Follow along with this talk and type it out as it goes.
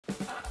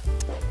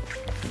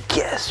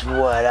Guess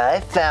what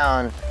I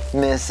found,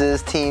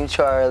 Mrs. Team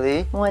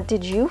Charlie? What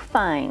did you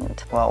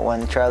find? Well,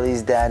 when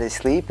Charlie's dad is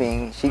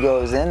sleeping, she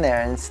goes in there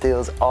and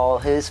steals all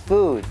his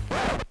food.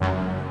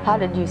 How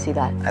did you see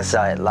that? I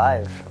saw it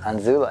live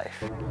on Zoo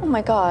Life. Oh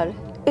my God.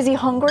 Is he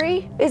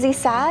hungry? Is he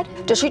sad?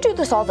 Does she do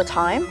this all the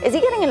time? Is he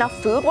getting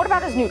enough food? What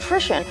about his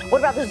nutrition? What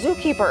about the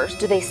zookeepers?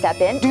 Do they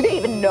step in? Do they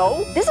even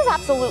know? This is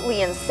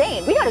absolutely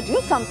insane. We gotta do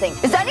something.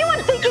 Is anyone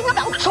thinking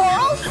about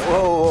Charles?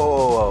 Whoa, whoa,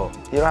 whoa, whoa.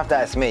 You don't have to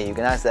ask me. You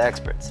can ask the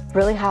experts.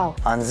 Really, how?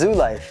 On Zoo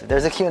Life,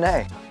 there's a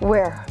Q&A.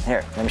 Where?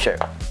 Here, let me show you.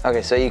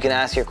 Okay, so you can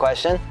ask your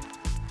question,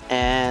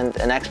 and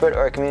an expert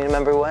or a community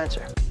member will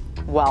answer.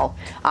 Well,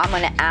 I'm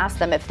gonna ask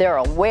them if they're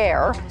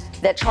aware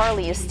that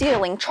Charlie is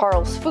stealing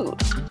Charles'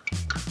 food.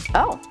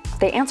 Oh,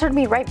 they answered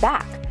me right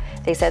back.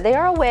 They said they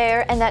are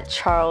aware and that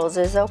Charles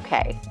is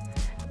okay.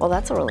 Well,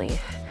 that's a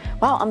relief.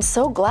 Wow, I'm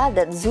so glad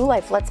that Zoo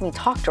Life lets me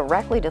talk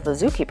directly to the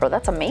zookeeper.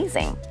 That's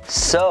amazing.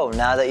 So,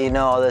 now that you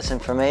know all this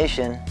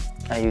information,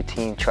 are you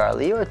Team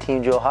Charlie or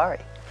Team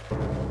Johari?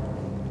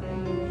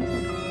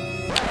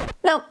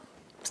 Nope,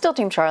 still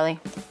Team Charlie.